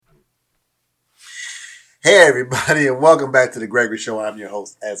Hey everybody, and welcome back to the Gregory Show. I'm your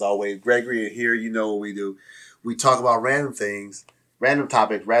host, as always, Gregory, and here you know what we do. We talk about random things, random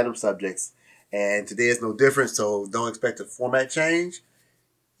topics, random subjects, and today is no different, so don't expect a format change.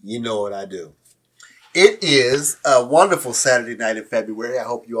 You know what I do. It is a wonderful Saturday night in February. I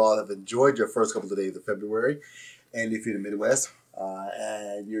hope you all have enjoyed your first couple of days of February. And if you're in the Midwest,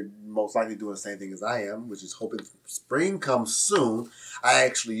 and you're most likely doing the same thing as I am, which is hoping spring comes soon, I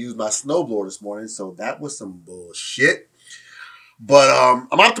actually used my snowblower this morning, so that was some bullshit. But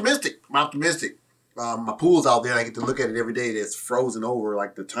I'm optimistic. My pool's out there. I get to look at it every day. It's frozen over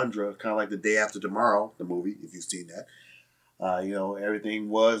like the tundra, kind of like The Day After Tomorrow, the movie, if you've seen that. Everything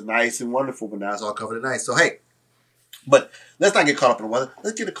was nice and wonderful, but now it's all covered in ice. So, hey, but let's not get caught up in the weather.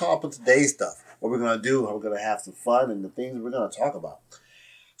 Let's get caught up in today's stuff. What we're going to do, how we're going to have some fun, and the things we're going to talk about.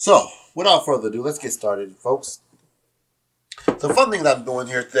 So, without further ado, let's get started, folks. Some fun things I'm doing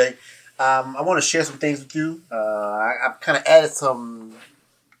here today. I want to share some things with you. I've kind of added some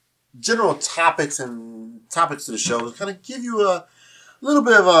general topics to the show to kind of give you a little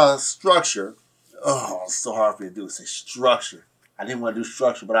bit of a structure. Oh, it's so hard for me to do. Say structure. I didn't want to do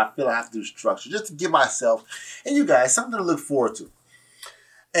structure, but I feel I have to do structure just to give myself and you guys something to look forward to.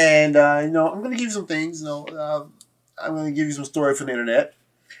 And I'm going to give you some things. I'm going to give you some story from the internet,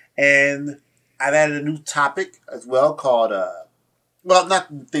 and I've added a new topic as well called not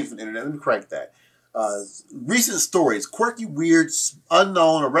things from the internet. Let me correct that. Recent stories, quirky, weird,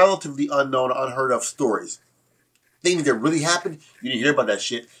 unknown, or relatively unknown, or unheard of stories. Things that really happened. You didn't hear about that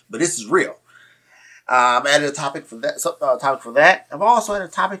shit, but this is real. I've added a topic for that. I've also added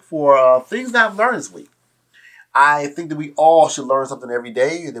a topic for things that I've learned this week. I think that we all should learn something every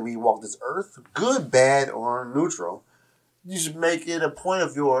day that we walk this earth, good, bad, or neutral. You should make it a point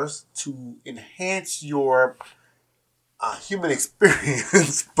of yours to enhance your human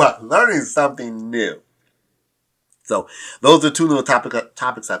experience by learning something new. So those are two little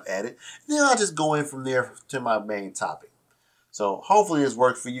topics I've added. Then I'll just go in from there to my main topic. So hopefully this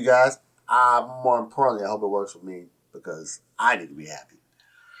works for you guys. More importantly, I hope it works for me because I need to be happy.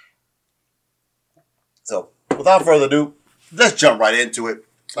 So, without further ado, let's jump right into it.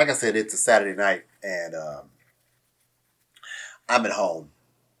 Like I said, it's a Saturday night, and I'm at home.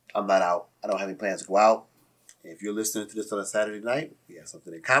 I'm not out. I don't have any plans to go out. If you're listening to this on a Saturday night, we have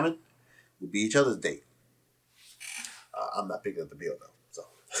something in common. We'll be each other's date. I'm not picking up the bill, though. So,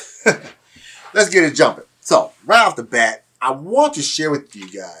 let's get it jumping. So, right off the bat, I want to share with you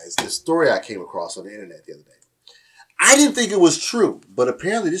guys this story I came across on the internet the other day. I didn't think it was true, but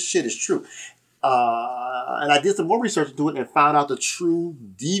apparently this shit is true. And I did some more research into it and found out the true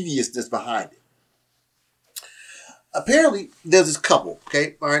deviousness behind it. Apparently, there's this couple,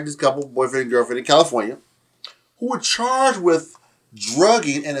 this couple, boyfriend and girlfriend in California, who were charged with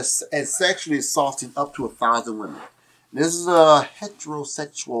drugging and sexually assaulting up to 1,000 women. This is a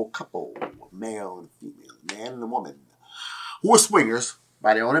heterosexual couple, male and female, man and a woman, who were swingers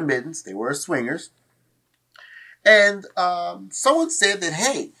by their own admittance. They were swingers. And someone said that,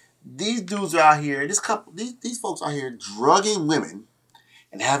 hey, these dudes are out here, these folks are here drugging women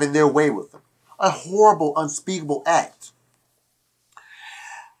and having their way with them. A horrible, unspeakable act.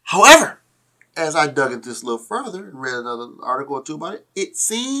 However, as I dug into this a little further and read another article or two about it, it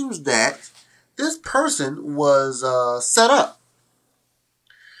seems that this person was set up.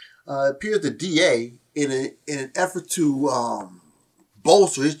 It appears the DA, in an effort to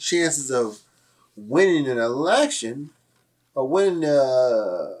bolster his chances of winning an election, or winning,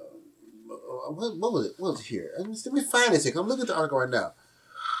 what was it? What was it here? Let me find this here. I'm looking at the article right now.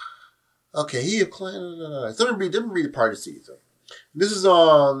 Okay, he claimed. Let me read the part of the season. This is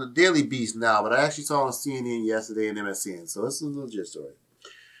on the Daily Beast now, but I actually saw it on CNN yesterday and MSN, so this is a legit story.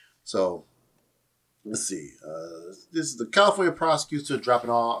 So, let's see. This is the California prosecutor dropping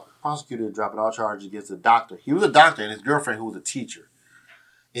all charges against a doctor. He was a doctor, and his girlfriend, who was a teacher,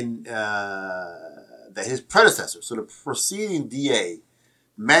 in that his predecessor. So the preceding DA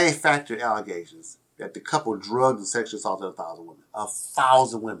manufactured allegations that the couple drugged and sexually assaulted 1,000 women.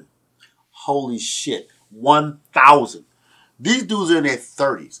 1,000 women. Holy shit! 1,000. These dudes are in their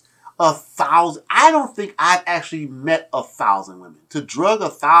 30s. 1,000. I don't think I've actually met 1,000 women. To drug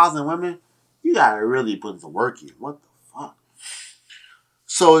 1,000 women, you gotta really put some work in. What the fuck?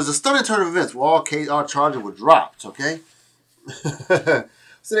 So it's a stunning turn of events where all charges were dropped, okay?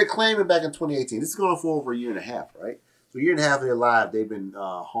 So they're claiming back in 2018. This is going on for over a year and a half, right? So a year and a half of their lives, they've been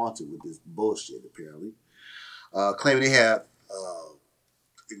haunted with this bullshit, apparently. Claiming they have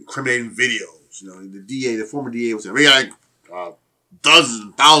incriminating videos. The former DA was saying, we got dozens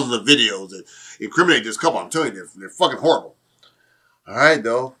and thousands of videos that incriminate this couple. I'm telling you, they're fucking horrible. All right,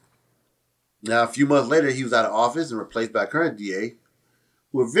 though. Now, a few months later, he was out of office and replaced by a current DA,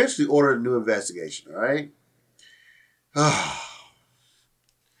 who eventually ordered a new investigation. All right.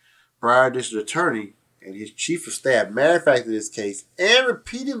 Broward District Attorney and his chief of staff manufactured this case and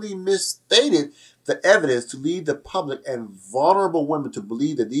repeatedly misstated the evidence to lead the public and vulnerable women to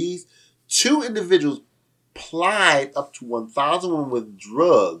believe that these two individuals plied up to 1,000 women with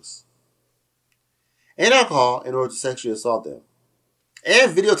drugs and alcohol in order to sexually assault them.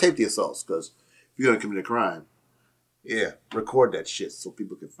 And videotape the assaults, because if you're going to commit a crime, yeah, record that shit so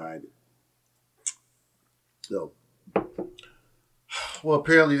people can find it. So, well,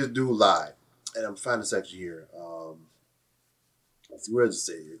 apparently this dude lied. And I'm finding the section here. Let's see, where does it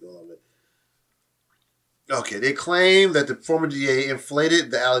say here? Go on with it. Okay, they claim that the former DA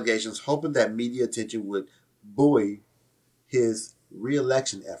inflated the allegations, hoping that media attention would buoy his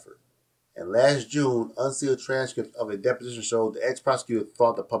re-election effort. And last June, unsealed transcripts of a deposition showed the ex-prosecutor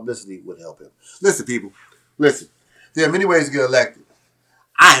thought the publicity would help him. Listen, people. Listen. There are many ways to get elected.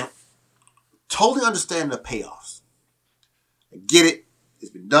 I totally understand the payoffs. I get it.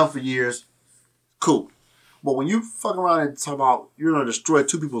 It's been done for years. Cool. But when you fuck around and talk about you're going to destroy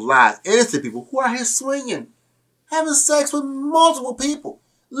two people's lives, innocent people who are here swinging, having sex with multiple people,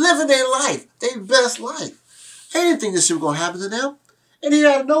 living their life, their best life. They didn't think this shit was going to happen to them. And then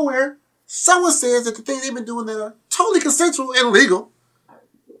out of nowhere, someone says that the things they've been doing that are totally consensual and legal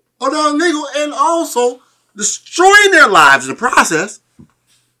are not illegal and also destroying their lives in the process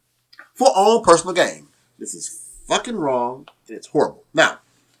for own personal gain. This is fucking wrong and it's horrible. Now,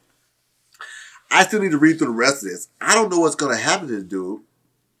 I still need to read through the rest of this. I don't know what's going to happen to this dude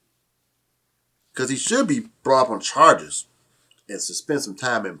because he should be brought up on charges and spend some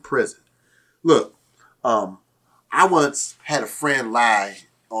time in prison. Look, I once had a friend lie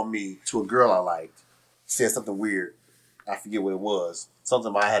on me to a girl I liked. Said something weird. I forget what it was. Something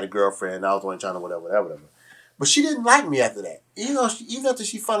about I had a girlfriend and I was only trying to whatever. But she didn't like me after that. Even after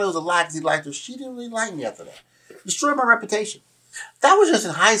she found it was a lie because he liked her, she didn't really like me after that. Destroyed my reputation. That was just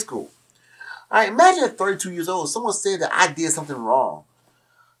in high school. All right, imagine at 32 years old, someone said that I did something wrong.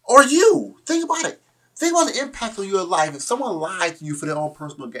 Or you. Think about it. Think about the impact on your life if someone lied to you for their own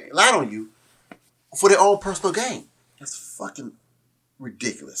personal gain. Lied on you for their own personal gain. That's fucking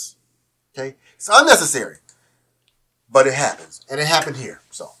ridiculous. Okay? It's unnecessary. But it happens. And it happened here.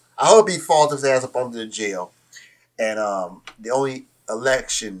 So I hope he falls his ass up under the jail. And the only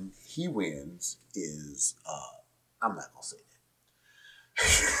election he wins is, I'm not going to say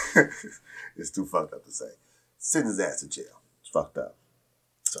that. It's too fucked up to say. Send his ass to jail. It's fucked up.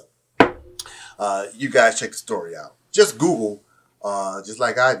 So, you guys check the story out. Just Google, just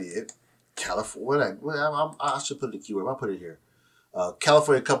like I did, California. I should put the keyword. I'll put it here.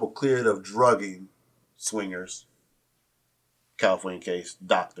 California couple cleared of drugging swingers. California case.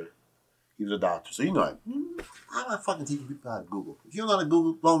 Doctor. He was a doctor. So, you know, I'm not fucking teaching people how to Google. If you don't know how to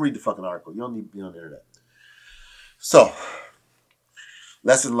Google, don't read the fucking article. You don't need to be on the internet. So,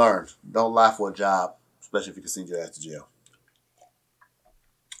 lesson learned. Don't lie for a job, especially if you can send your ass to jail.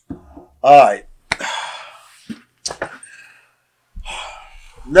 All right.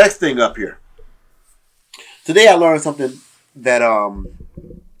 Next thing up here. Today I learned something that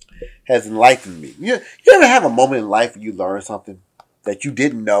has enlightened me. You ever have a moment in life where you learn something that you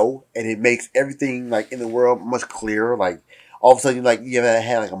didn't know and it makes everything like in the world much clearer? Like all of a sudden, like you ever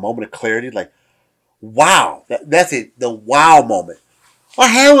had like a moment of clarity? Like, wow, that's it. The wow moment. I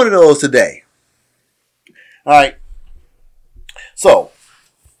had one of those today. All right. So,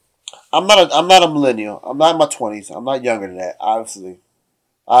 I'm not a millennial. I'm not in my 20s. I'm not younger than that, obviously.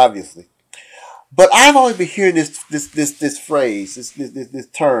 But I've always been hearing this phrase, this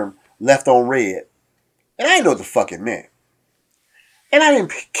term, left on red. And I didn't know what the fuck it meant. And I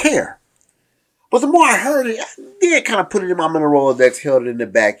didn't care. But the more I heard it, I did kind of put it in my mental Rolodex, held it in the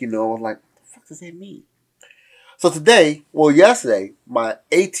back, you know. I was like, what the fuck does that mean? So yesterday, my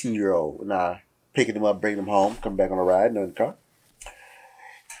 18-year-old and I, picking him up, bringing him home, coming back on a ride, in the car.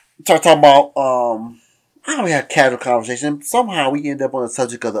 Start talking about, I don't have a casual conversation. Somehow we end up on the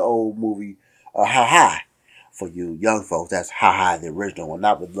subject of the old movie, How High. For you young folks, that's How High, the original one.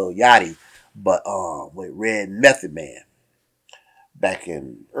 Not with Lil Yachty, but with Red Method Man. Back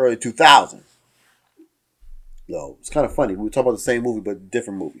in early 2000. So, it's kind of funny. We were talking about the same movie, but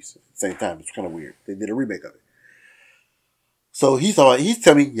different movies at the same time. It's kind of weird. They did a remake of it. So he's telling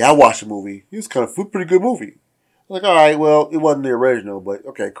me, yeah, I watched the movie. It was kind of a pretty good movie. I'm like, all right, well, it wasn't the original, but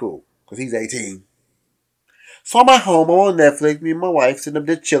okay, cool. Because he's 18. So I'm at home, I'm on Netflix, me and my wife sitting up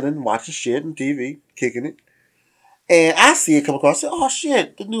there chilling, watching shit on TV, kicking it. And I see it come across, I said, oh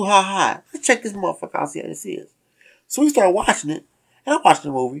shit, the new How High. Let's check this motherfucker out, see how this is. So we started watching it, and I watched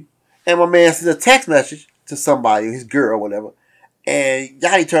the movie. And my man sends a text message to somebody, his girl or whatever. And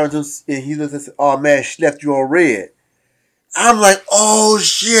Yachty turns to him and he looks and says, oh man, she left you on red. I'm like, oh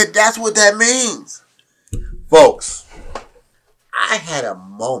shit, that's what that means. Folks, I had a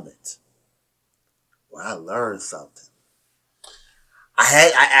moment where I learned something.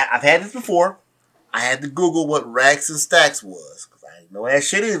 I've had this before. I had to Google what racks and stacks was, because I didn't know that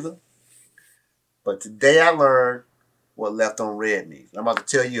shit either. But today I learned what left on red means. I'm about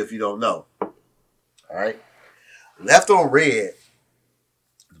to tell you if you don't know. Alright? Left on red,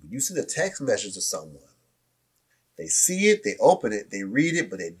 you send a text message to someone. They see it, they open it, they read it,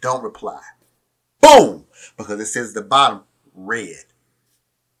 but they don't reply. Boom! Because it says at the bottom, red.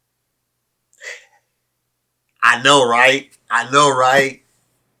 I know, right?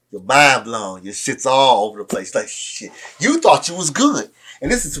 Your mind blown. Your shit's all over the place. Like, shit. You thought you was good. And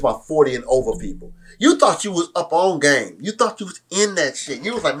this is about 40 and over people. You thought you was up on game. You thought you was in that shit.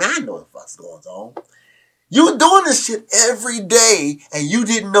 You was like, man, I know what the fuck's going on. You were doing this shit every day, and you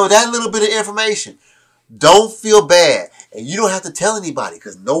didn't know that little bit of information. Don't feel bad. And you don't have to tell anybody,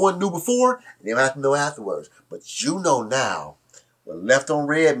 because no one knew before, and they don't have to know afterwards. But you know now what left on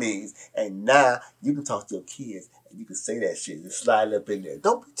red means, and now you can talk to your kids, and you can say that shit and slide up in there.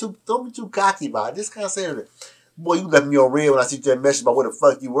 Don't be too cocky about it. Just kind of say to them, boy, you left me on red when I sent you that message about where the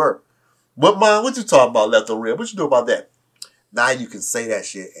fuck you were. What, Mom? What you talking about left on red? What you know about that? Now you can say that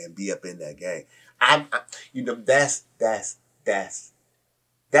shit and be up in that game.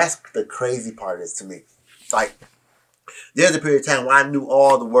 That's the crazy part of this to me. Like, there's a period of time where I knew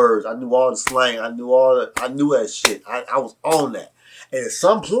all the words, I knew all the slang, I knew that shit. I was on that. And at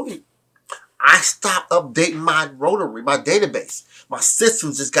some point, I stopped updating my database. My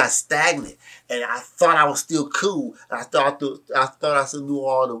systems just got stagnant, and I thought I was still cool. And I thought I still knew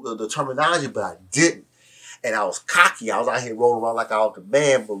all the terminology, but I didn't. And I was cocky. I was out here rolling around like I was the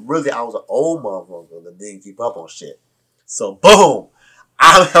man, but really I was an old motherfucker that didn't keep up on shit. So boom,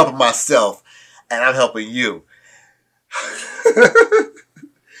 I'm helping myself, and I'm helping you.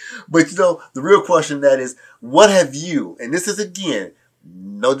 But you know, the real question that is, what have you, and this is again,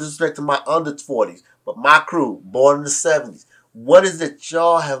 no disrespect to my under 40s, but my crew, born in the 70s, what is it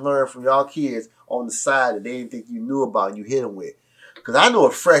y'all have learned from y'all kids on the side that they didn't think you knew about and you hit them with? Because I know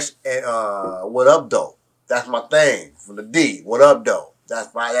a fresh and what up though. That's my thing from the D. What up though?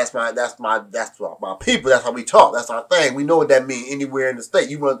 That's my people. That's how we talk. That's our thing. We know what that means anywhere in the state.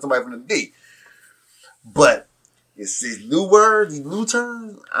 You run somebody from the D. But it's these new words, these new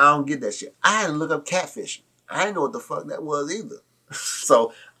terms, I don't get that shit. I had to look up catfishing. I didn't know what the fuck that was either.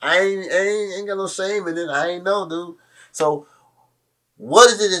 So I ain't got no shame in it. I ain't know, dude. So what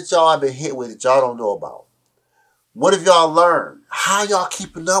is it that y'all have been hit with that y'all don't know about? What have y'all learned? How y'all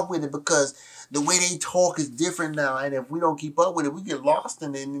keeping up with it? Because the way they talk is different now, and if we don't keep up with it, we get lost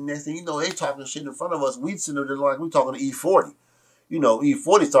in it. And the next thing you know, they talking shit in front of us. We sitting there like we talking to E40. You know,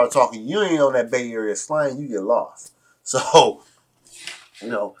 E40 start talking. You ain't on that Bay Area slang, you get lost. So, you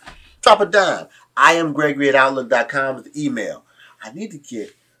know, drop a dime. I am Gregory@outlook.com is the email. I need to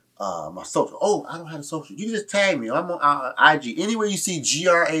get my social. Oh, I don't have a social. You can just tag me. I'm on IG. Anywhere you see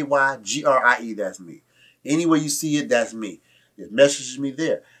GRAYGRIE, that's me. Anywhere you see it, that's me. Just message me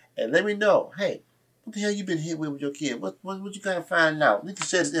there. And let me know, hey, what the hell you been hit with your kid? What you kind of find out? We can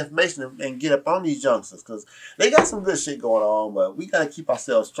share this information and get up on these youngsters, because they got some good shit going on, but we got to keep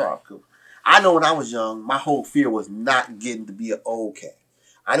ourselves sharp. I know when I was young, my whole fear was not getting to be an old cat.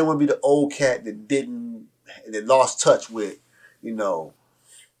 I didn't want to be the old cat that lost touch with, you know,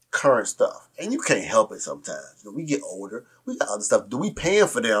 current stuff. And you can't help it sometimes. You know, we get older. We got other stuff. Do we paying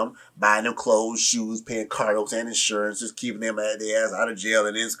for them, buying them clothes, shoes, paying car notes and insurance, just keeping them at their ass out of jail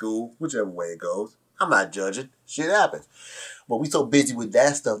and in school, whichever way it goes. I'm not judging. Shit happens. But we so busy with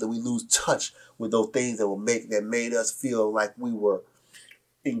that stuff that we lose touch with those things that made us feel like we were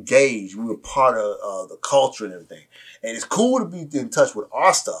engaged. We were part of the culture and everything. And it's cool to be in touch with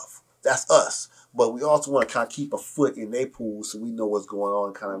our stuff. That's us. But we also want to kind of keep a foot in their pool so we know what's going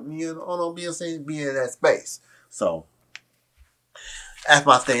on, kind of being in that space. So that's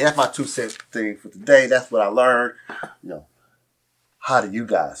my thing. That's my 2 cents thing for today. That's what I learned. You know, how do you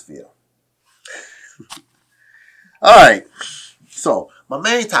guys feel? All right. So my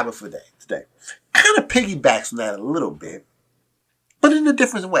main topic for today kind of piggybacks on that a little bit, but in a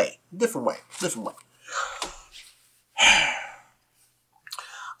different way.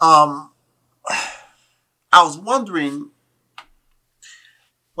 I was wondering.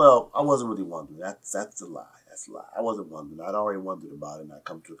 Well, I wasn't really wondering. That's a lie. That's a lie. I wasn't wondering. I'd already wondered about it, and I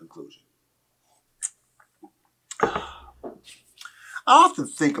come to a conclusion. I often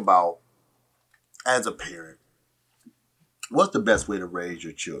think about, as a parent, what's the best way to raise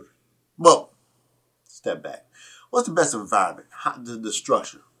your children? Well, step back. What's the best environment? How, the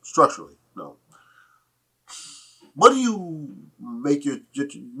structure, structurally. No. What do you make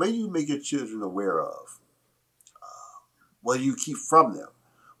what do you make your children aware of? What do you keep from them?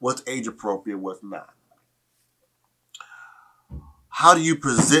 What's age appropriate? What's not? How do you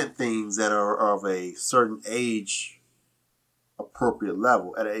present things that are of a certain age appropriate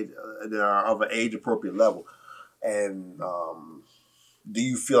level that are of an age appropriate level? And do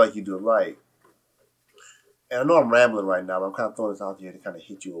you feel like you do it right? And I know I'm rambling right now, but I'm kind of throwing this out here to kind of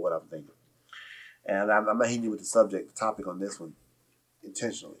hit you with what I'm thinking. And I'm not hitting you with the topic on this one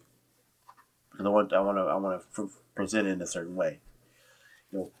intentionally, because I want to present it in a certain way.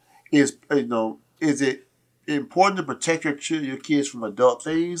 You know, is it important to protect your kids from adult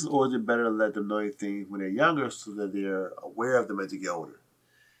things, or is it better to let them know things when they're younger so that they're aware of them as they get older?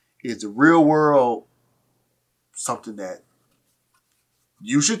 Is the real world something that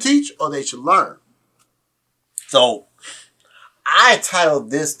you should teach or they should learn? So, I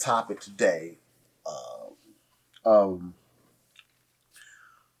titled this topic today,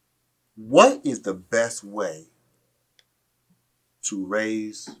 what is the best way to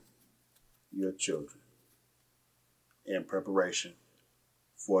raise your children in preparation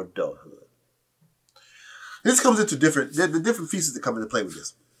for adulthood? This comes into the different pieces that come into play with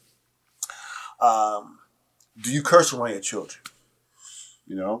this. Do you curse around your children?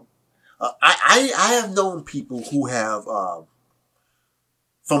 You know, I have known people who have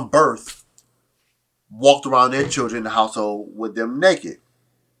from birth walked around their children in the household with them naked.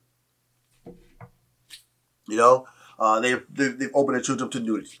 You know, they've opened their children up to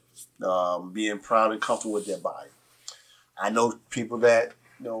nudity, being proud and comfortable with their body. I know people that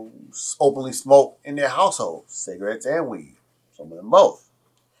openly smoke in their household, cigarettes and weed. Some of them both.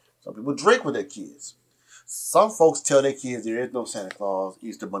 Some people drink with their kids. Some folks tell their kids there is no Santa Claus,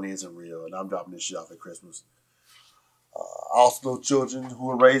 Easter Bunny isn't real, and I'm dropping this shit off at Christmas. I also know children who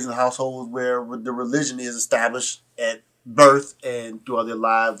are raised in households where the religion is established at birth, and throughout their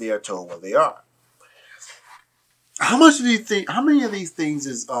lives they are told what they are. How many of these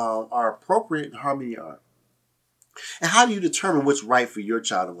things are appropriate and how many aren't? And how do you determine what's right for your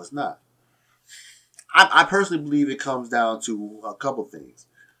child and what's not? I personally believe it comes down to a couple things.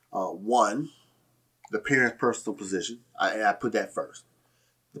 One, the parent's personal position. I put that first.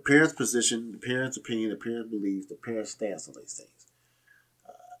 The parent's position, the parent's opinion, the parent's beliefs, the parent's stance on these things.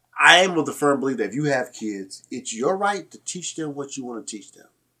 I am of the firm belief that if you have kids, it's your right to teach them what you want to teach them.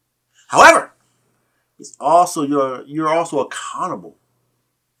 However, it's also you're also accountable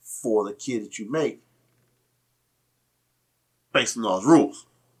for the kid that you make based on those rules.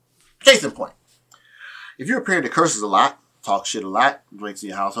 Case in point, if you're a parent that curses a lot, talks shit a lot, drinks in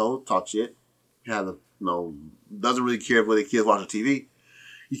your household, talks shit, doesn't really care whether the kids watching TV,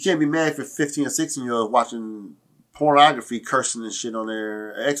 you can't be mad if you're 15 or 16-year-olds watching pornography, cursing and shit on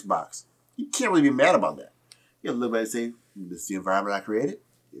their Xbox. You can't really be mad about that. You have to look back and say, this is the environment I created.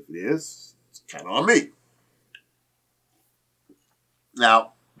 If it is, it's kind of on me.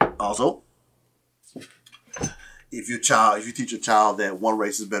 Now, also, if you teach a child that one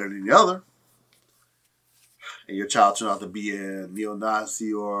race is better than the other, and your child turns out to be a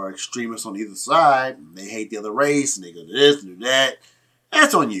neo-Nazi or extremist on either side, and they hate the other race, and they go to this and do that,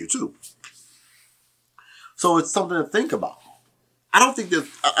 that's on you too. So it's something to think about. I don't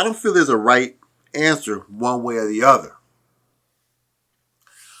feel there's a right answer one way or the other.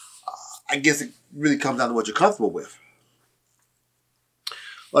 I guess it really comes down to what you're comfortable with.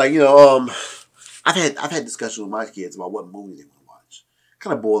 Like, I've had discussions with my kids about what movies they want to watch.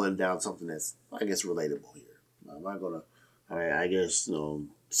 Kind of boiling down to something that's, I guess, relatable here. I'm not gonna. I guess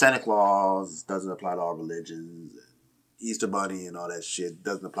Santa Claus doesn't apply to all religions. Easter Bunny and all that shit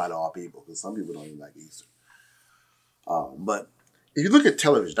doesn't apply to all people, because some people don't even like Easter. But if you look at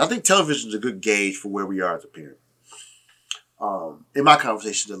television, I think television is a good gauge for where we are as a parent. In my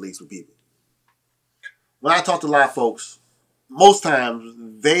conversations, at least with people, when I talk to a lot of folks, most times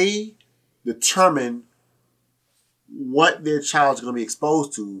they determine what their child's going to be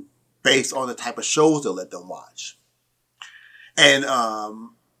exposed to based on the type of shows they'll let them watch. And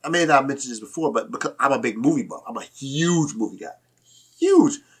I may not have mentioned this before, but because I'm a big movie buff, I'm a huge movie guy.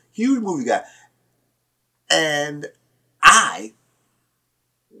 Huge movie guy. And I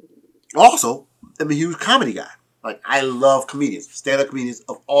also am a huge comedy guy. Like, I love comedians, stand-up comedians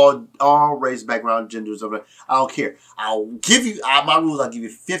of all race, background, genders. I don't care. I'll give you, my rules, I'll give you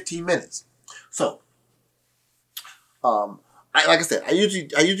 15 minutes. So, like I said, I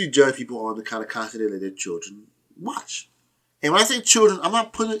usually judge people on the kind of content that their children watch. And when I say children, I'm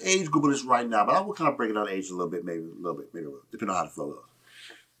not putting an age group on this right now, but I will kind of break it down age a little bit, maybe a little, depending on how the flow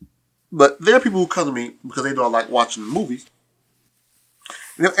goes. But there are people who come to me because they know I like watching movies.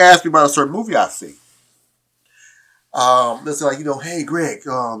 And they'll ask me about a certain movie I see. They'll say like, hey Greg,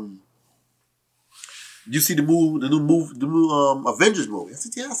 you see the new Avengers movie? I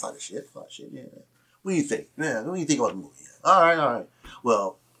said, yeah, I saw the shit. Yeah. What do you think? Yeah, what do you think about the movie? All right.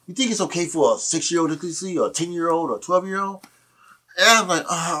 Well, you think it's okay for a 6-year-old to see, or a 10-year-old, or a 12-year-old? And I'm like,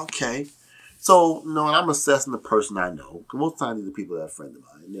 oh, okay. So, I'm assessing the person I know. Because most times these are people that are friends of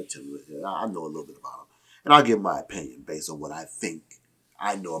mine. And they'll tell me, I know a little bit about them. And I'll give my opinion based on what I think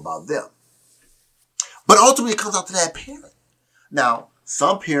I know about them. But ultimately, it comes out to that parent. Now,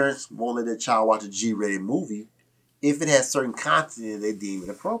 some parents won't let their child watch a G-rated movie if it has certain content they deem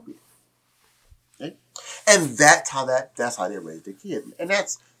inappropriate. Okay? And that's how they raise their kid. And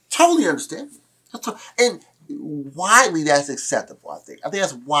that's totally understandable. And widely that's acceptable, I think. I think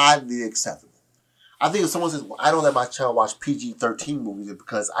that's widely acceptable. I think if someone says, I don't let my child watch PG-13 movies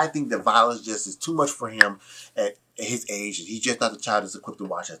because I think the violence just is too much for him at his age, and he's just not the child that's equipped to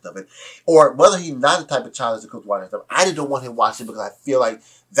watch that stuff. Or whether he's not the type of child that's equipped to watch that stuff, I just don't want him watching because I feel like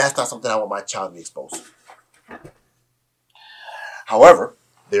that's not something I want my child to be exposed to. However,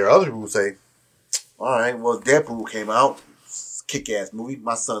 there are other people who say, all right, well, Deadpool came out, kick-ass movie,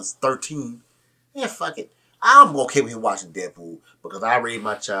 my son's 13, yeah, fuck it. I'm okay with him watching Deadpool because I raised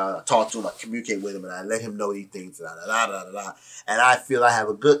my child, I talk to him, I communicate with him, and I let him know these things, and I feel I have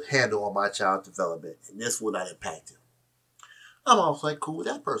a good handle on my child's development, and this will not impact him. I'm also like cool with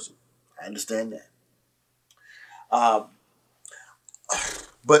that person. I understand that.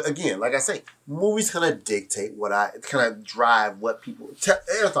 But again, like I say, movies kind of dictate kind of drive what people.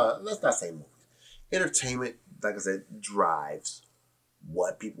 Let's not say movies. Entertainment, like I said, drives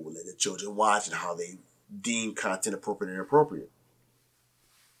what people will let their children watch and how they deem content appropriate and inappropriate.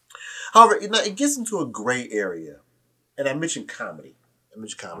 However, it gets into a gray area, and I mentioned comedy.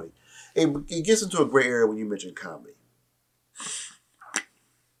 It gets into a gray area when you mention comedy.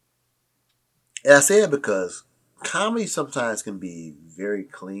 And I say that because comedy sometimes can be very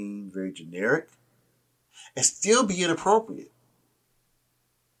clean, very generic, and still be inappropriate.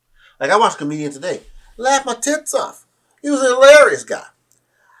 Like I watched a comedian today, laughed my tits off. He was a hilarious guy.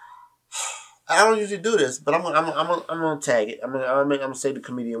 I don't usually do this, but I'm gonna tag it. I'm gonna say the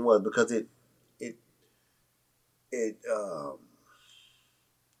comedian was because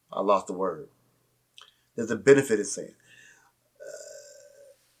I lost the word. There's a benefit in saying.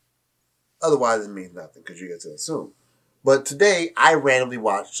 Otherwise, it means nothing because you get to assume. But today, I randomly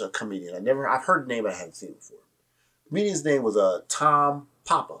watched a comedian. I've heard the name, but I haven't seen it before. The comedian's name was Tom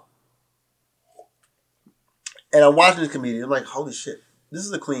Papa. And I'm watching this comedian. I'm like, holy shit, this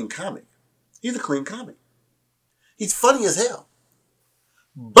is a clean comic. He's a clean comic. He's funny as hell.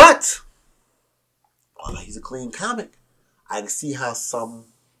 But, while he's a clean comic, I can see how some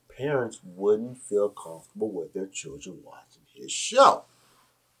parents wouldn't feel comfortable with their children watching his show.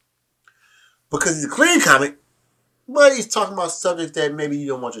 Because he's a clean comic, but he's talking about subjects that maybe you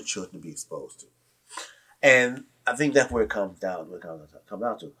don't want your children to be exposed to. And I think that's where it comes down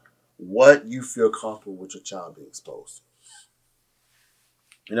to. What you feel comfortable with your child being exposed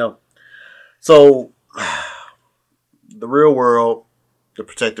to. So, the real world, the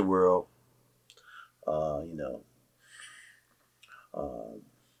protected world, the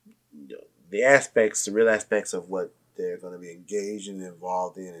real aspects of what they're going to be engaged and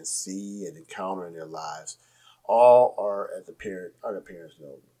involved in and see and encounter in their lives, all are at the parents'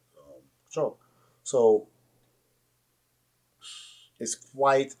 control. So, it's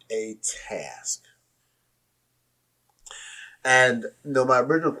quite a task. And my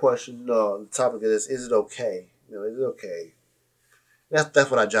original question, the topic of this, is it okay? Is it okay? That's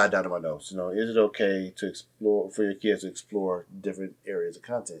what I jotted down in my notes. Is it okay to explore for your kids to explore different areas of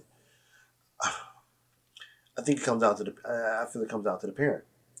content? I think it comes down to I feel it comes down to the parent.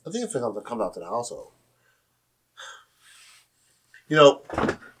 I think it comes down to the household.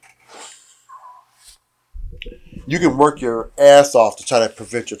 You can work your ass off to try to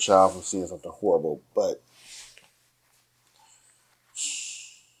prevent your child from seeing something horrible, but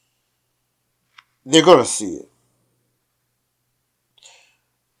they're going to see it.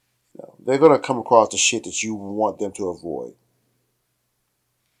 They're going to come across the shit that you want them to avoid.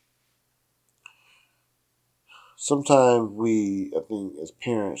 Sometimes we, I think, as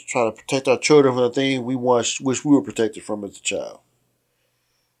parents, try to protect our children from the things we wish we were protected from as a child.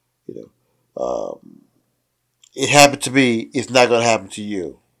 It happened to me. It's not going to happen to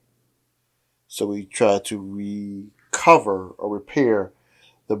you. So we try to recover or repair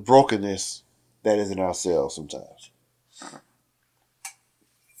the brokenness that is in ourselves sometimes.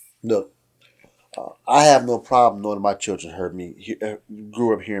 Look, I have no problem knowing my children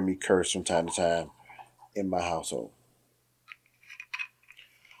grew up hearing me curse from time to time in my household.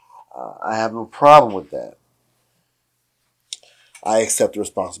 I have no problem with that. I accept the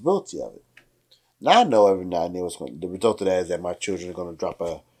responsibility of it. Now I know every now and then the result of that is that my children are going to drop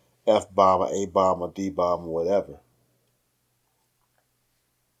a F bomb, a bomb, a D bomb, or whatever.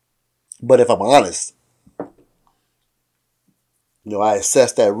 But if I'm honest, I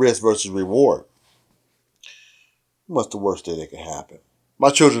assess that risk versus reward. What's the worst thing that could happen?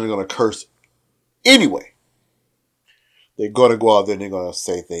 My children are going to curse anyway. They're going to go out there and they're going to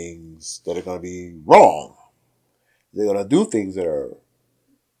say things that are going to be wrong. They're going to do things that are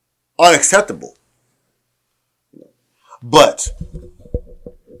unacceptable. But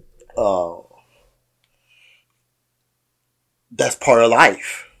that's part of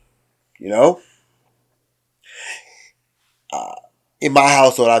life, in my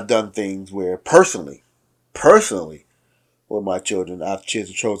household, I've done things where personally, with my children, I've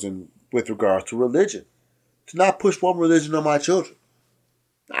chosen with regards to religion to not push one religion on my children.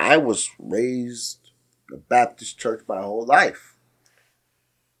 I was raised in a Baptist church my whole life.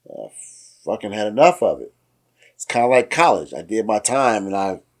 I fucking had enough of it. It's kind of like college. I did my time and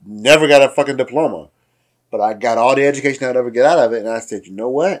I never got a fucking diploma. But I got all the education I'd ever get out of it. And I said, you know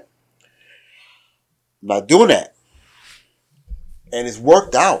what? I'm not doing that. And it's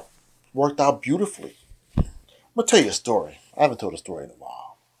worked out. Worked out beautifully. I'm going to tell you a story. I haven't told a story in a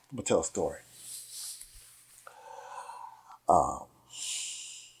while. I'm going to tell a story.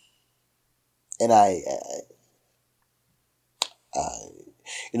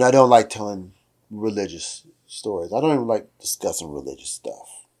 And I don't like telling religious stories. I don't even like discussing religious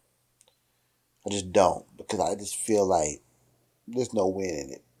stuff. I just don't, because I just feel like there's no win in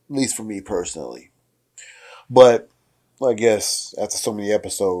it, at least for me personally. But I guess after so many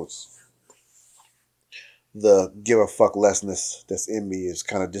episodes, the give a fuck lessness that's in me is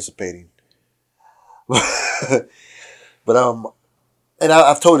kind of dissipating. But and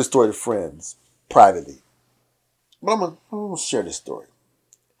I've told this story to friends privately, but I'm gonna share this story.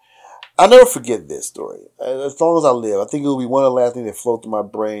 I'll never forget this story. As long as I live, I think it will be one of the last things that float through my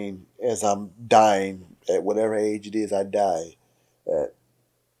brain as I'm dying at whatever age it is I die at.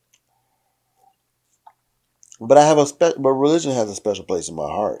 But but religion has a special place in my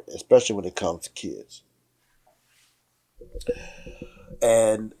heart, especially when it comes to kids.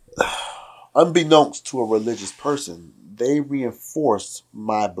 And unbeknownst to a religious person, they reinforced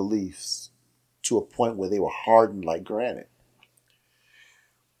my beliefs to a point where they were hardened like granite.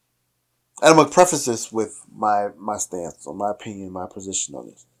 And I'm going to preface this with my stance, or my opinion, my position on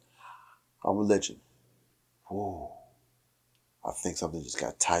this. On religion. Whoa. I think something just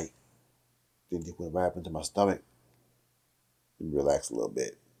got tight. Then it went right up into my stomach. And relax a little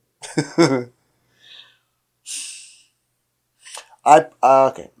bit.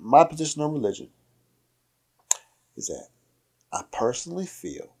 Okay. My position on religion is that I personally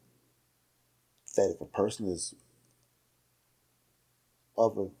feel that if a person is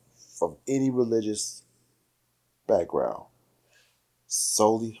from any religious background,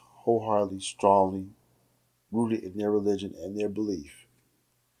 solely, wholeheartedly, strongly rooted in their religion and their belief,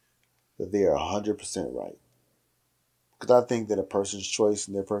 that they are 100% right. Because I think that a person's choice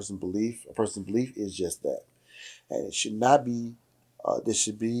and a person's belief is just that. And it should not be, there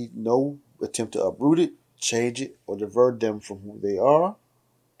should be no attempt to uproot it, change it, or divert them from who they are.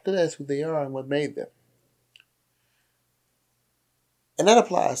 Because that's who they are and what made them. And that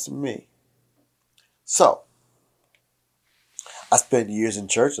applies to me. So, I spent years in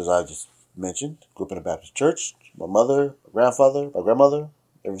church, as I just mentioned. Grew up in a Baptist church. My mother, my grandfather, my grandmother.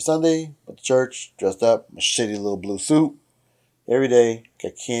 Every Sunday, went to church, dressed up, my shitty little blue suit. Every day,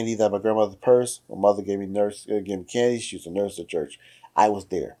 got candy out of my grandmother's purse. My mother gave me candy. She was a nurse at church. I was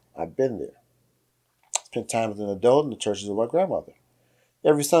there. I've been there. Spent time as an adult in the churches with my grandmother.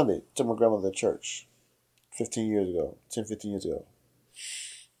 Every Sunday, took my grandmother to church. 15 years ago.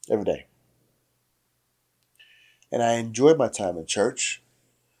 Every day. And I enjoyed my time in church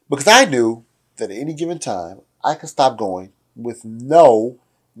because I knew that at any given time, I could stop going with no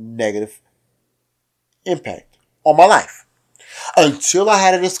negative impact on my life. Until I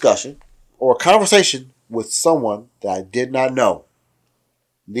had a discussion or a conversation with someone that I did not know.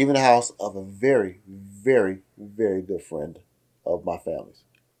 Leaving the house of a very, very, very good friend of my family's.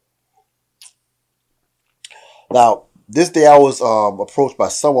 Now, this day I was approached by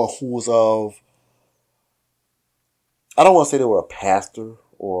someone who was I don't want to say they were a pastor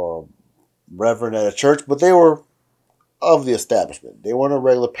or a reverend at a church, but they were of the establishment. They weren't a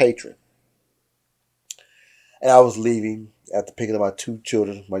regular patron. And I was leaving after picking up my two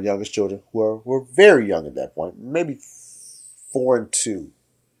children, my youngest children, who were very young at that point, maybe 4 and 2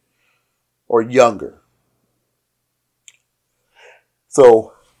 or younger.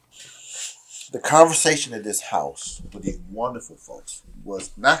 So the conversation at this house with these wonderful folks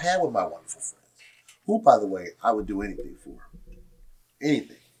was not had with my wonderful friends, who, by the way, I would do anything for.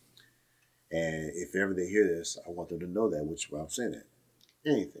 Anything. And if ever they hear this, I want them to know that, which is why I'm saying that.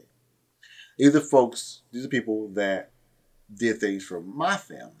 Anything. These are people that did things for my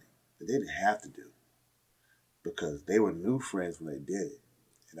family that they didn't have to do because they were new friends when they did it.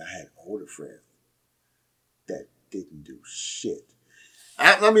 And I had older friends that didn't do shit.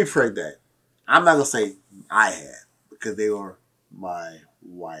 Let me phrase that. I'm not going to say I had because they were my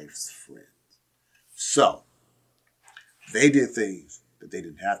wife's friends. So, they did things that they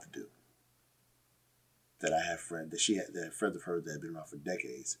didn't have to do. That I have friends, that friends of hers that have been around for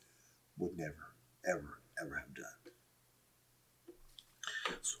decades would never, ever, ever have done.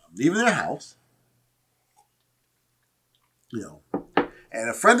 So I'm leaving their house, and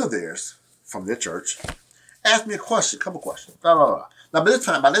a friend of theirs from their church asked me a couple questions. Blah, blah, blah. Now, by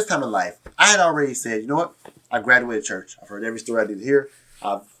this time in life, I had already said, you know what? I graduated church. I've heard every story I need to hear.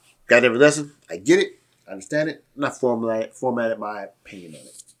 I've got every lesson. I get it. I understand it. I'm not formatted my opinion on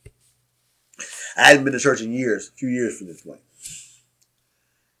it. I hadn't been to church in a few years from this point.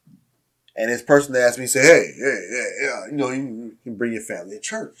 And this person asked me, say, hey, you can bring your family to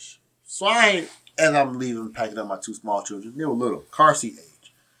church. So as I'm leaving, packing up my two small children, they were little, car seat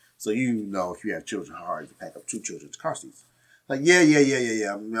age. So if you have children, how hard to pack up two children's car seats. Like, yeah.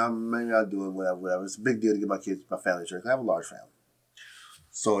 Maybe I'll do it, whatever. It's a big deal to get my family to church. I have a large family.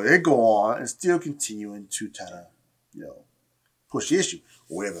 So they go on and still continuing to kind of, push the issue.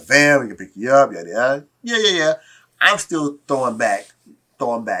 We have a van, we can pick you up, yada yada. Yeah. I'm still throwing back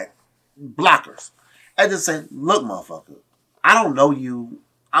blockers. I just say, look, motherfucker, I don't know you.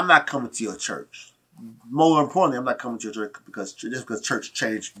 I'm not coming to your church. More importantly, I'm not coming to your church because church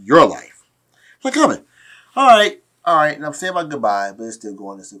changed your life. I'm coming. All right. And I'm saying my goodbye, but it's still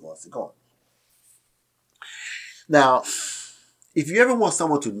going. Now, if you ever want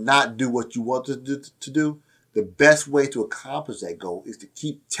someone to not do what you want to do, the best way to accomplish that goal is to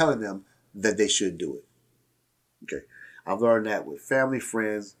keep telling them that they should do it. Okay. I've learned that with family,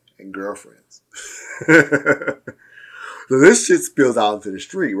 friends, and girlfriends. So this shit spills out into the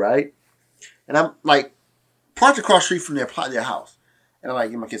street, right? And I'm like, parked across the street from their house. And I'm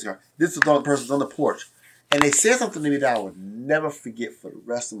like, in my kids' car, this is the other person's on the porch. And they said something to me that I would never forget for the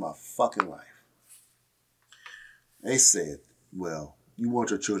rest of my fucking life. They said, well, you want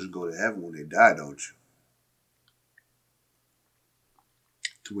your children to go to heaven when they die, don't you?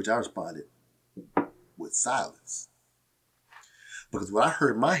 To which I responded with silence. Because what I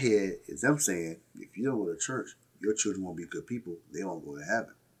heard in my head is them saying, if you don't go to church, your children won't be good people. They won't go to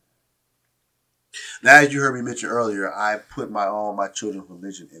heaven. Now, as you heard me mention earlier, I put my children's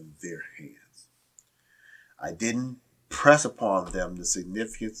religion in their hands. I didn't press upon them the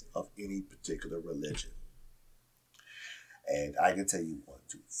significance of any particular religion. And I can tell you 1,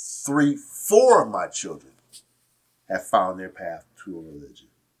 2, 3, 4 of my children have found their path to a religion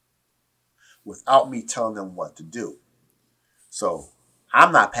without me telling them what to do. So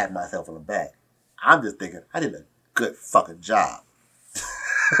I'm not patting myself on the back. I'm just thinking I did a good fucking job.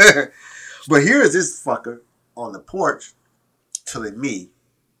 But here is this fucker on the porch telling me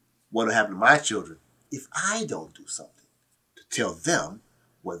what will happen to my children if I don't do something to tell them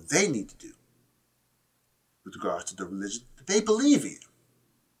what they need to do with regards to the religion that they believe in.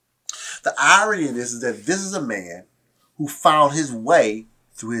 The irony in this is that this is a man who found his way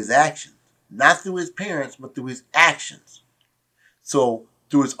through his actions. Not through his parents, but through his actions. So,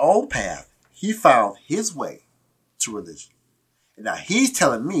 through his own path, he found his way to religion. And now he's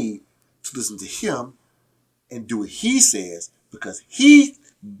telling me to listen to him and do what he says because he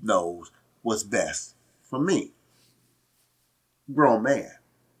knows what's best for me. Grown man.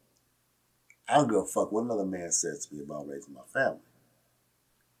 I don't give a fuck what another man says to me about raising my family.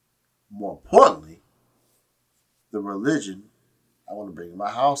 More importantly, the religion I want to bring in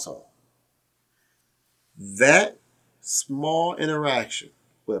my household. That small interaction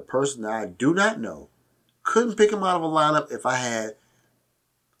with a person that I do not know, couldn't pick him out of a lineup if I had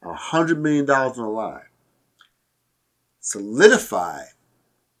 $100 million on the line, solidified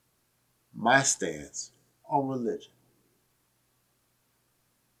my stance on religion.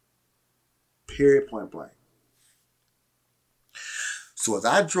 Period, point blank. So as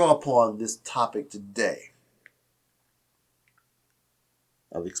I draw upon this topic today,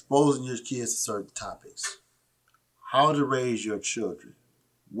 of exposing your kids to certain topics, how to raise your children,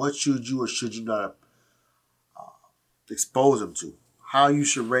 what should you or should you not expose them to, how you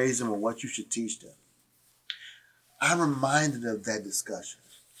should raise them, and what you should teach them. I'm reminded of that discussion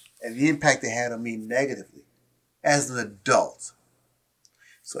and the impact it had on me negatively as an adult.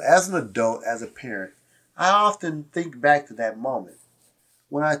 So as an adult, as a parent, I often think back to that moment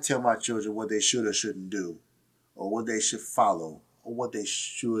when I tell my children what they should or shouldn't do, or what they should follow, or what they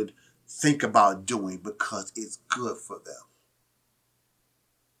should think about doing because it's good for them.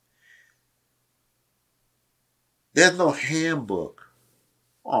 There's no handbook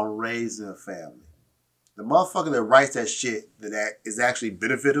on raising a family. The motherfucker that writes that shit that is actually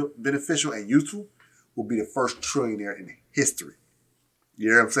beneficial and useful will be the first trillionaire in history. You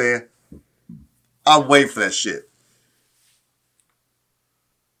know what I'm saying? I'm waiting for that shit.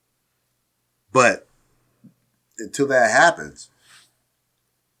 But until that happens,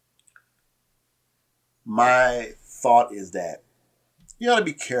 my thought is that you got to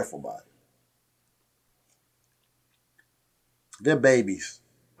be careful about it. They're babies.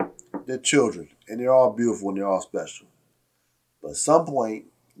 They're children. And they're all beautiful and they're all special. But at some point,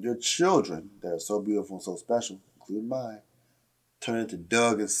 your children that are so beautiful and so special, including mine, turn into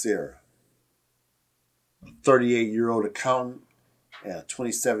Doug and Sarah. A 38-year-old accountant and a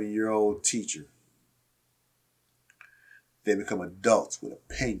 27-year-old teacher. They become adults with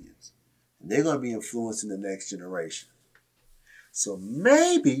opinions. And they're going to be influencing the next generation. So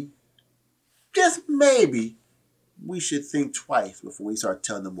maybe, just maybe, we should think twice before we start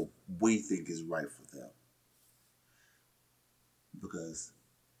telling them what we think is right for them. Because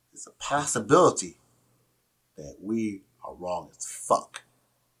it's a possibility that we are wrong as fuck.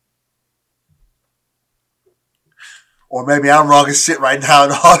 Or maybe I'm wrong as shit right now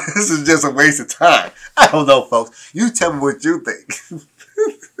and all this is just a waste of time. I don't know, folks. You tell me what you think.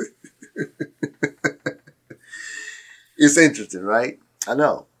 It's interesting, right? I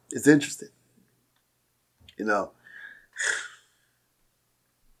know. It's interesting. You know.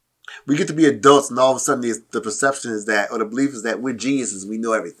 We get to be adults and all of a sudden the perception is that, or the belief is that we're geniuses, we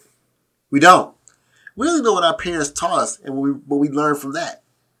know everything. We don't. We only know what our parents taught us and what we learned from that.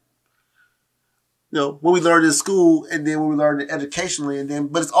 You know, what we learned in school and then what we learned educationally,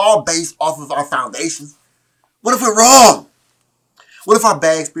 but it's all based off of our foundations. What if we're wrong? What if our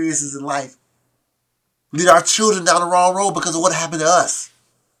bad experiences in life lead our children down the wrong road because of what happened to us?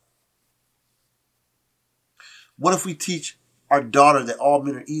 What if we teach our daughter that all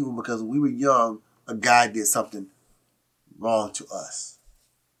men are evil because when we were young, a guy did something wrong to us?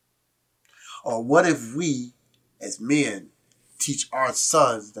 Or what if we, as men, teach our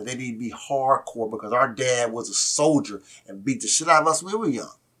sons that they need to be hardcore because our dad was a soldier and beat the shit out of us when we were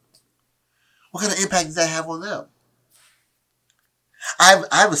young? What kind of impact does that have on them? I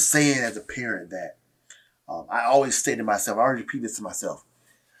have a saying as a parent that I always say to myself, I always repeat this to myself.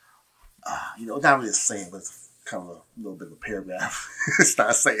 Not really a saying, but it's kind of a little bit of a paragraph. It's not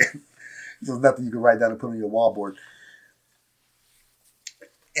a saying. There's nothing you can write down and put on your wallboard.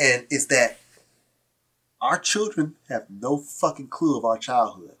 And it's that our children have no fucking clue of our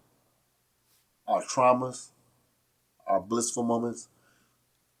childhood, our traumas, our blissful moments.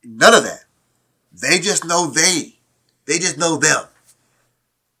 None of that. They just know they just know them.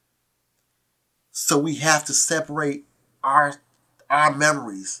 So we have to separate our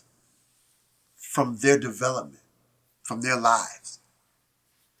memories from their development, from their lives.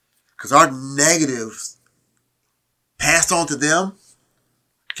 Because our negatives passed on to them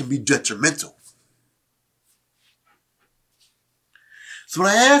can be detrimental. So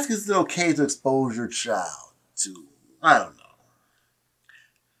when I ask, is it okay to expose your child to, I don't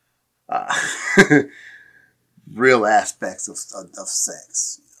know, real aspects of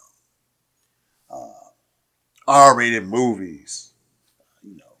sex, R-rated movies,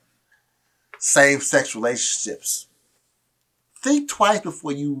 same-sex relationships. Think twice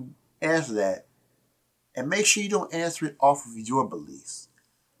before you answer that, and make sure you don't answer it off of your beliefs,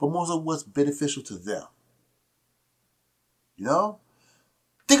 but more so what's beneficial to them.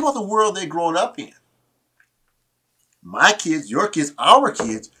 Think about the world they're growing up in. My kids, your kids, our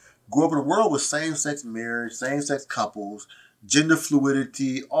kids grew up in a world with same-sex marriage, same-sex couples, gender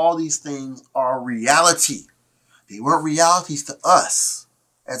fluidity. All these things are reality. They weren't realities to us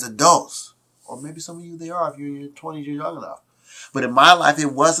as adults. Or maybe some of you they are if you're in your 20s, you're young enough. But in my life,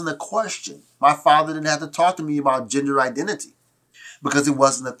 it wasn't a question. My father didn't have to talk to me about gender identity because it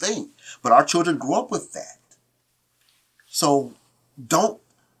wasn't a thing. But our children grew up with that. So don't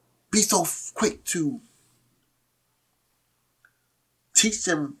be so quick to teach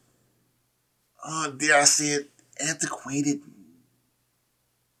them, dare I say it, antiquated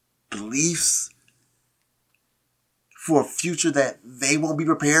beliefs for a future that they won't be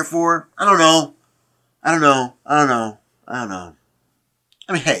prepared for. I don't know. I don't know.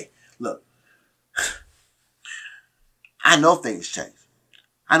 I mean, hey, look, I know things change.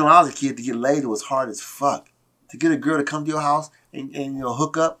 I know when I was a kid, to get laid, it was hard as fuck. To get a girl to come to your house and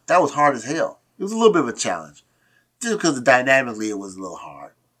hook up, that was hard as hell. It was a little bit of a challenge. Just because dynamically it was a little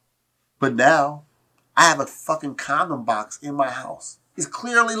hard. But now, I have a fucking condom box in my house. It's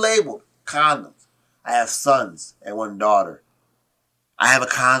clearly labeled condoms. I have sons and one daughter. I have a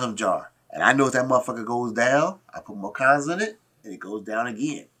condom jar. And I know if that motherfucker goes down, I put more condoms in it, and it goes down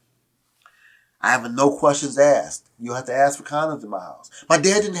again. I have a no questions asked. You have to ask for condoms in my house. My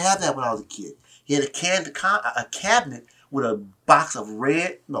dad didn't have that when I was a kid. He had a cabinet with a box of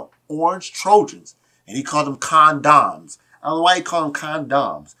orange Trojans. And he called them condoms. I don't know why he called them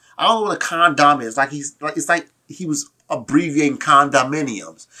condoms. I don't know what a condom is. It's like he was abbreviating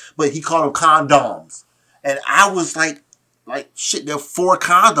condominiums. But he called them condoms. And I was like shit, there are 4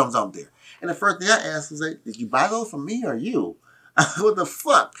 condoms out there. And the first thing I asked was like, did you buy those for me or you? What the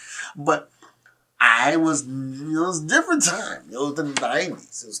fuck? But it was a different time. It was the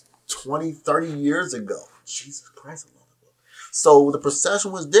 90s. It was 20, 30 years ago. Jesus Christ. So the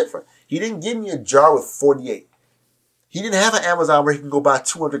perception was different. He didn't give me a jar with 48. He didn't have an Amazon where he can go buy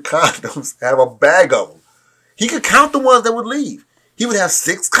 200 condoms and have a bag of them. He could count the ones that would leave. He would have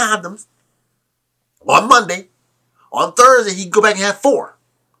 6 condoms on Monday. On Thursday, he'd go back and have 4.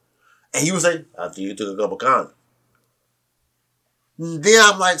 And he would say, after you took a couple condoms. Then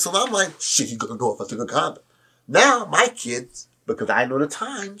I'm like, shit, he gonna know if I took a condom. Now, my kids, because I know the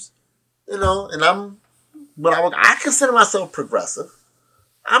times, and I consider myself progressive.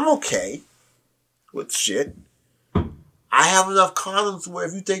 I'm okay with shit. I have enough condoms where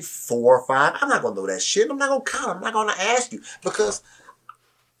if you take 4 or 5, I'm not going to know that shit. I'm not going to count. I'm not going to ask you. Because,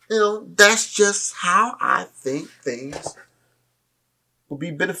 that's just how I think things will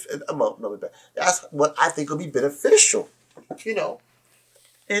be beneficial. That's what I think will be beneficial.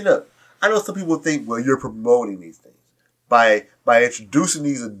 And look, I know some people think, well, you're promoting these things. By introducing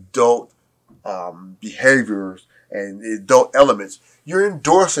these adult behaviors and adult elements, you're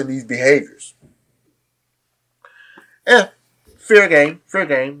endorsing these behaviors. Yeah, fair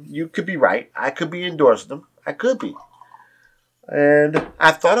game. You could be right. I could be endorsing them. I could be. And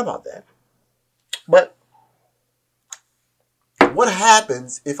I've thought about that. But what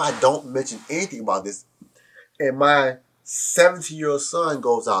happens if I don't mention anything about this and my 17-year-old son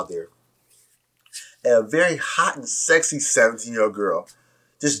goes out there and a very hot and sexy 17-year-old girl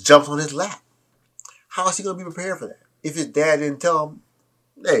just jumps on his lap? How is he going to be prepared for that? If his dad didn't tell him,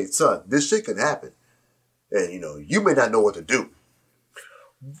 hey, son, this shit can happen. And, you may not know what to do.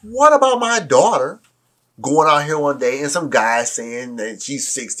 What about my daughter going out here one day and some guy saying that she's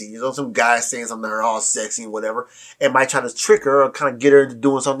 16, some guy saying something to her all sexy and whatever, and might try to trick her or kind of get her into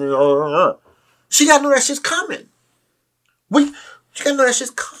doing something. She got to know that shit's coming. She got to know that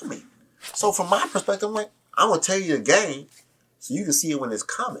shit's coming. So from my perspective, I'm like, I'm going to tell you the game so you can see it when it's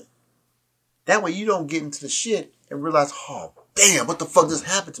coming. That way you don't get into the shit and realize, oh, damn, what the fuck just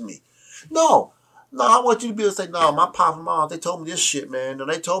happened to me? No, I want you to be able to say, no, my pop and mom, they told me this shit, man. And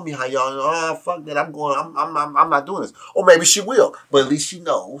they told me how y'all, fuck that, I'm not doing this. Or maybe she will, but at least she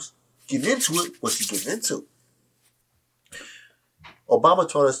knows, get into it, what she's getting into. Obama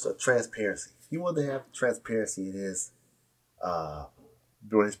taught us transparency. He wanted to have transparency in his,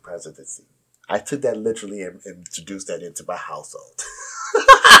 during his presidency. I took that literally and introduced that into my household.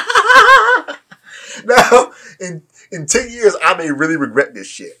 Now, in 10 years, I may really regret this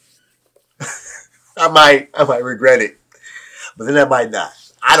shit. I might regret it. But then I might not.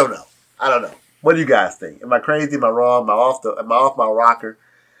 I don't know. What do you guys think? Am I crazy? Am I wrong? Am I off my rocker?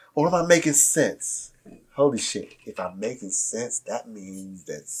 Or am I making sense? Holy shit. If I'm making sense, that means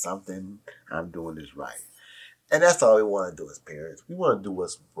that something I'm doing is right. And that's all we want to do as parents. We want to do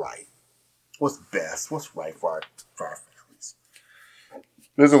what's right. What's best. What's right for our families.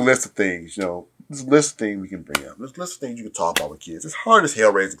 There's a list of things, There's a list of things we can bring up. There's a list of things you can talk about with kids. It's hard as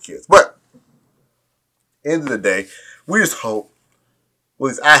hell raising kids. But end of the day, we just hope, well,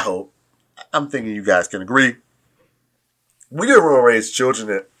 at least I hope, I'm thinking you guys can agree, we just want to raise children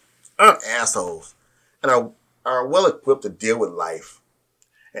that aren't assholes and are well equipped to deal with life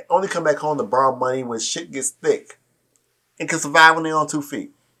and only come back home to borrow money when shit gets thick and can survive on their own 2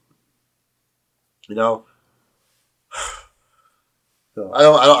 feet. So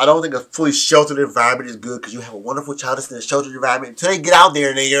I don't think a fully sheltered environment is good because you have a wonderful child that's in a sheltered environment until they get out there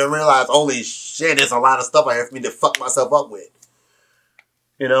and they realize, holy shit, there's a lot of stuff I have for me to fuck myself up with.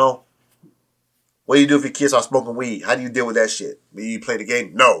 What do you do if your kids are smoking weed? How do you deal with that shit? Do you play the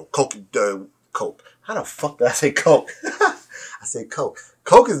game? No. Coke. How the fuck did I say Coke? I said Coke.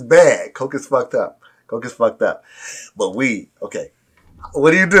 Coke is bad. Coke is fucked up. Coke is fucked up. But weed, okay.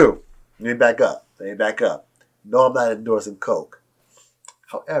 What do? Let me back up. No, I'm not endorsing Coke.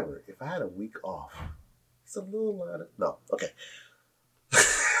 However, if I had a week off, it's a little lighter. No, okay.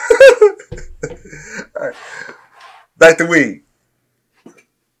 All right. Back to weed.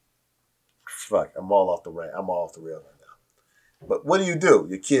 Fuck, I'm all off the rail right now. But what do?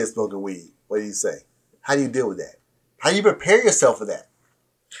 Your kid's smoking weed. What do you say? How do you deal with that? How do you prepare yourself for that?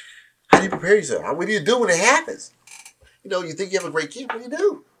 How do you prepare yourself? What do you do when it happens? You think you have a great kid. What do you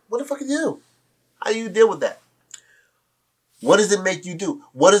do? What the fuck do you do? How do you deal with that? What does it make you do?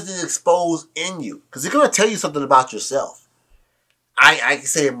 What does it expose in you? Because it's going to tell you something about yourself. I can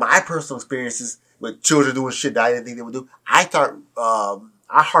say in my personal experiences with children doing shit that I didn't think they would do,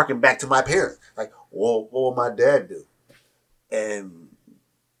 I harken back to my parents. Like, well, what will my dad do? And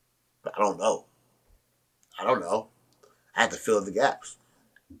I don't know. I have to fill in the gaps.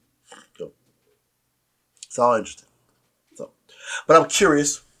 So it's all interesting. But I'm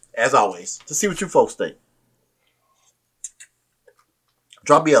curious, as always, to see what you folks think.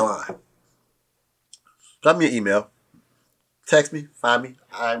 Drop me a line. Drop me an email. Text me. Find me.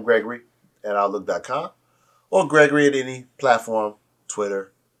 I'm Gregory at Outlook.com. Or Gregory at any platform.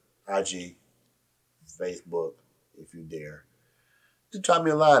 Twitter, IG, Facebook, if you dare. Just drop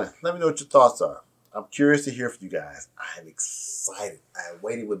me a line. Let me know what your thoughts are. I'm curious to hear from you guys. I am excited. I am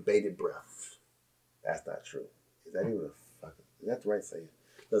waiting with bated breath. That's not true. Is that even a fucking... Is that the right saying?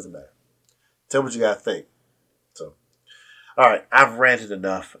 Doesn't matter. Tell me what you guys think. So, all right. I've ranted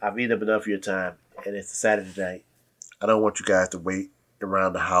enough. I've eaten up enough of your time. And it's a Saturday night. I don't want you guys to wait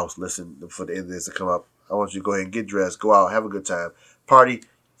around the house, listen for the end of this to come up. I want you to go ahead and get dressed, go out, have a good time, party, get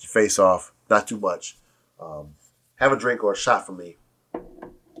your face off, not too much. Have a drink or a shot from me.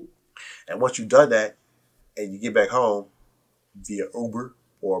 And once you've done that, and you get back home via Uber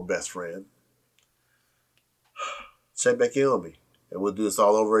or a best friend, check back in on me, and we'll do this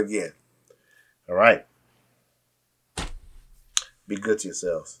all over again. All right? Be good to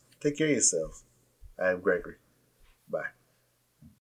yourselves. Take care of yourselves. I am Gregory. Bye.